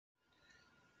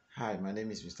Hi, my name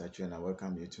is Mr. Chu and I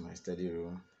welcome you to my study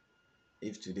room.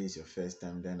 If today is your first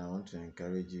time, then I want to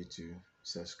encourage you to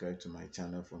subscribe to my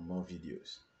channel for more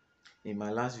videos. In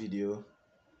my last video,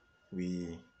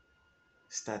 we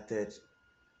started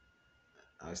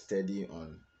our study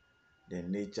on the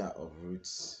nature of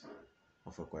roots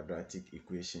of a quadratic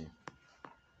equation.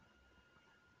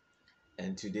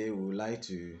 And today we would like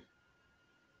to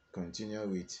continue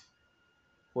with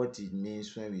what it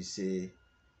means when we say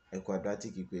a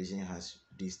quadratic equation has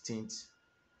distinct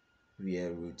real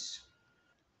roots.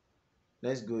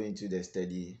 Let's go into the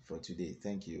study for today.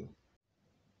 Thank you.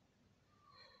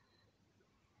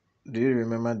 Do you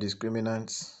remember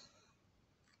discriminants?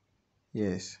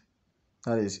 Yes,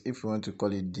 that is, if you want to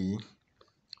call it D,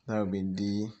 that will be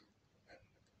D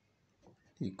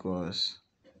equals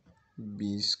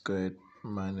B squared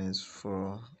minus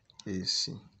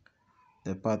 4AC.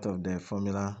 The part of the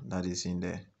formula that is in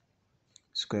the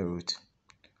square root.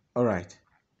 Alright,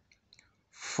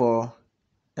 for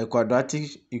a quadratic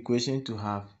equation to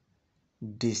have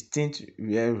distinct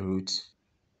real roots,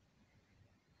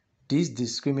 this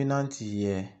discriminant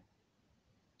here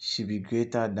should be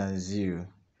greater than 0.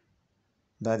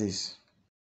 That is,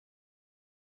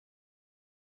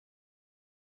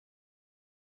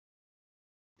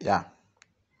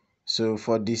 so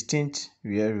for distinct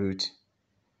real root,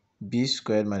 B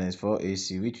squared minus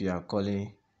 4AC, which we are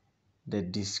calling the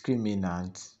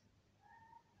discriminant,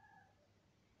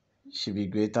 should be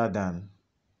greater than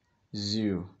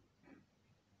 0,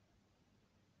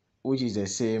 which is the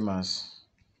same as,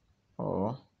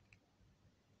 or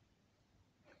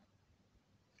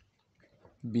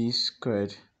B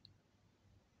squared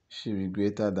should be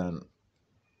greater than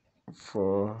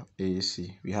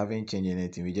 4AC. We haven't changed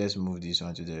anything, we just moved this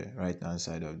one to the right hand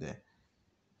side of the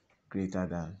greater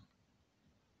than.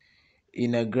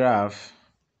 In a graph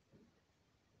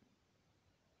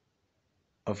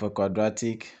of a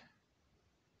quadratic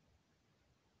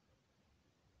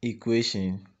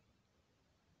equation,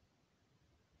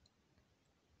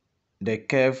 the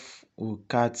curve will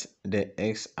cut the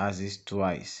x-axis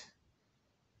twice.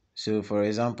 So for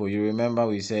example, you remember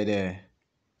we said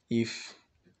if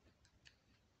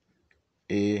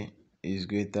a is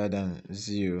greater than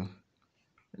 0,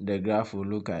 the graph will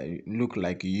look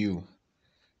like u.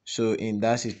 So in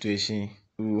that situation,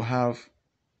 we will have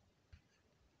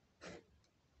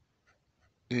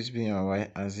this being our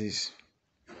y-axis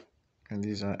and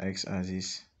this is our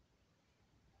x-axis,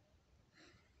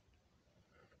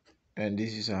 and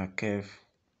this is our curve.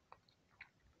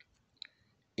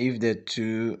 If the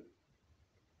two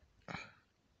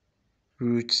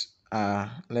roots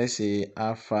are, let's say,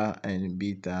 alpha and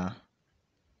beta,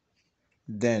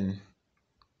 then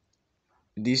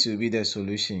this will be the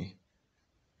solution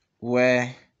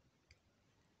where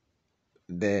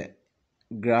the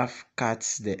graph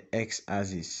cuts the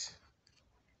x-axis.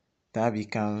 That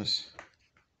becomes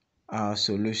our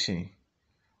solution.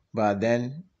 But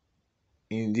then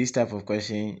in this type of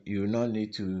question, you will not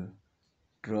need to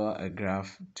draw a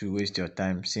graph to waste your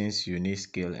time, since you need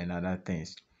scale and other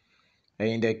things. And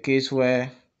in the case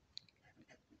where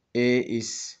a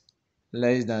is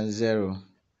less than 0,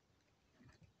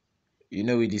 you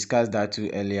know, we discussed that too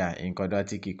earlier in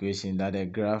quadratic equation, that the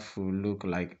graph will look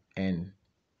like n,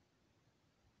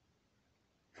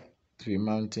 to a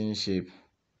mountain shape.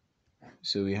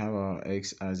 So we have our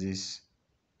x-axis,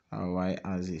 our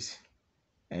y-axis,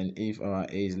 and if our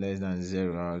a is less than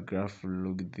 0, our graph will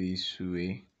look this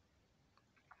way,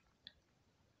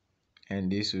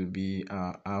 and this will be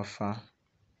our alpha,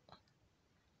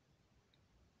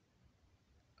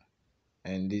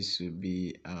 and this will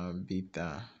be our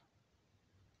beta.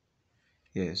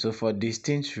 So for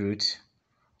distinct roots,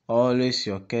 always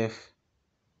your curve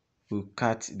will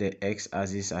cut the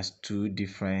x-axis as two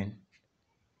different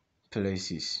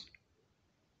places.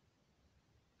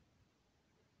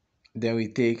 Then we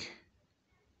take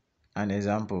an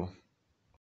example.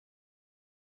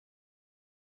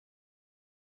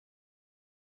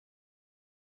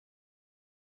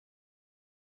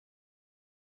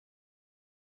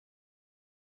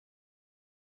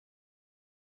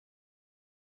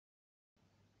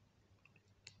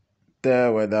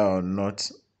 Tell whether or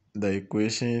not the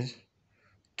equation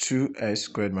 2x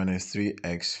squared minus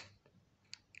 3x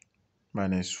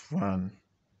minus 1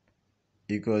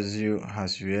 equals 0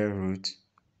 has real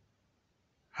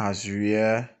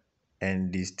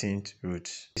and distinct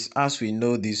roots. As we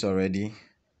know this already,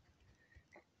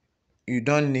 you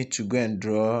don't need to go and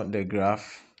draw the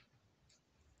graph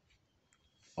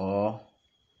or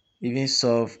even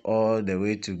solve all the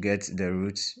way to get the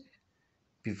roots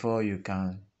before you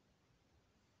can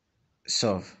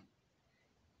solve.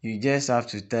 You just have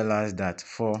to tell us that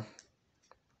for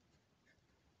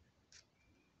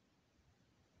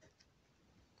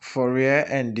real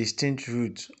and distinct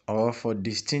roots, or for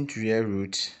distinct real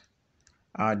roots,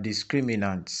 our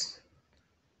discriminants,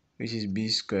 which is b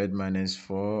squared minus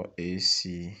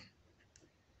 4ac,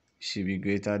 should be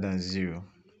greater than 0.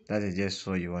 That is just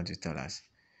what you want to tell us.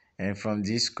 And from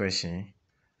this question,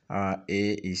 our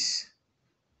a is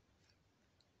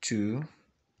 2,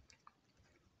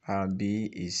 our b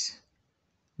is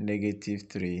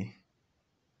 -3,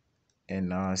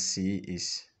 and our c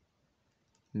is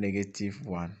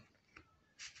 -1.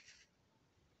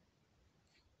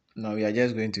 Now we are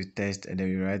just going to test and then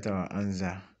we write our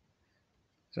answer.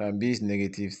 So our b is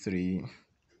 -3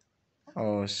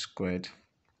 all squared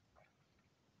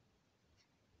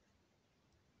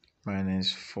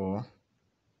minus 4,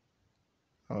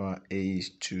 our a is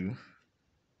 2,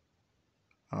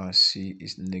 our c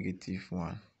is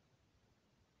 -1,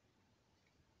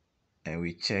 and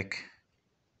we check.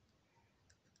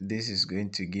 This is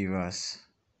going to give us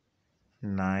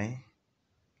 9,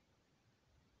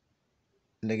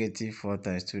 -4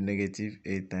 times 2,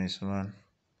 -8 times 1,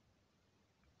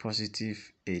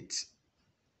 +8,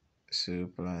 so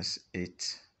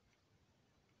 +8,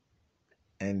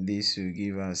 and this will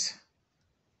give us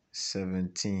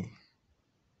 17,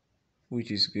 which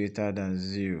is greater than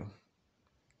 0.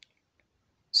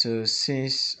 So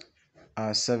since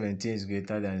our 17 is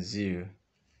greater than 0,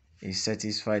 it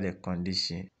satisfies the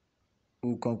condition.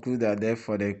 We'll conclude that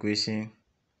therefore the equation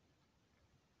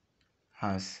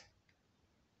has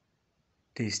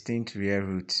distinct real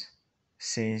roots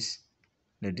since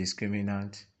the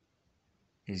discriminant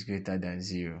is greater than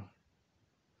 0.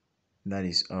 That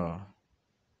is all.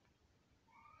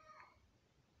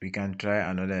 We can try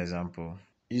another example.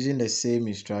 Using the same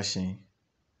instruction,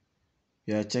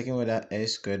 we are checking whether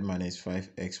x squared minus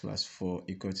 5x plus 4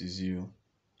 equal to 0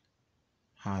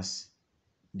 has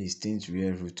distinct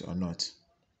real root or not.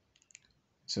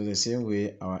 So the same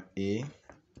way, our a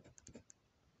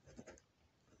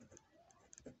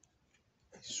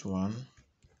is 1,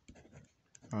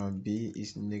 our b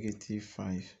is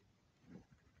 -5,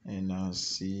 and our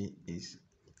c is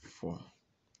 4.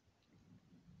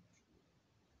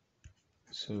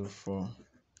 So for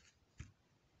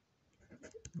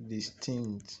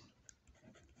distinct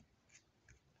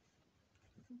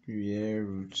real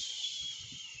roots,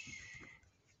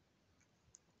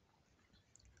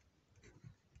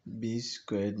 b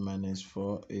squared minus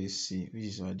 4ac, which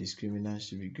is our discriminant,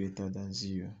 should be greater than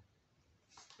 0.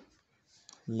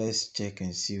 Let's check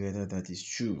and see whether that is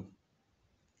true.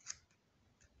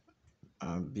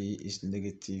 Our b is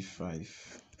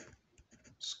 -5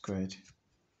 squared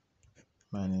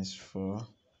minus 4,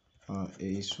 our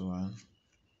a is 1,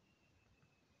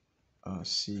 our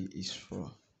c is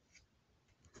 4.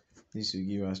 This will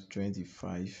give us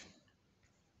 25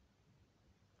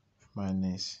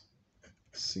 minus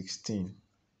 16,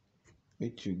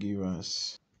 which will give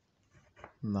us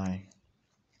 9.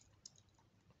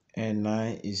 And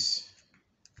 9 is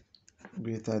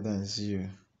greater than 0.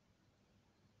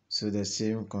 So the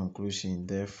same conclusion,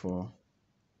 therefore,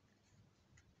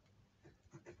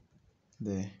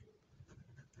 the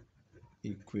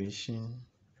equation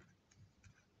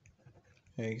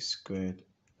x squared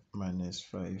minus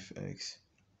 5x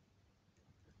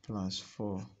plus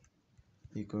 4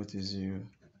 equal to 0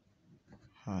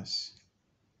 has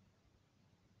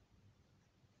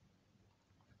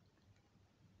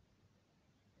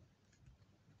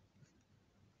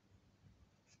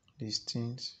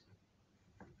distinct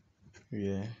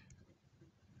real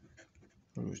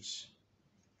roots.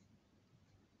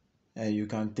 And you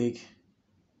can take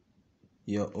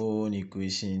your own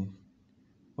equation.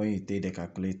 When you take the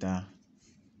calculator,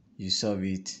 you solve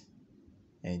it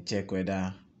and check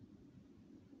whether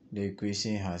the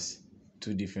equation has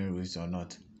 2 different roots or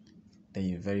not. Then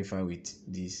you verify with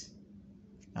this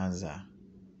answer.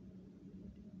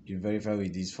 You verify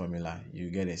with this formula, you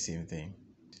get the same thing.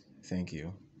 Thank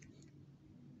you.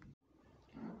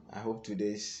 I hope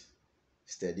today's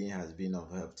studying has been of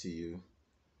help to you.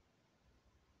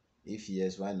 If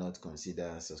yes, why not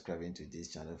consider subscribing to this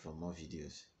channel for more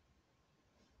videos.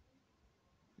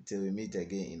 Till we meet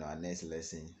again in our next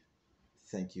lesson,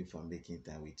 thank you for making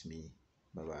time with me.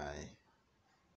 Bye bye.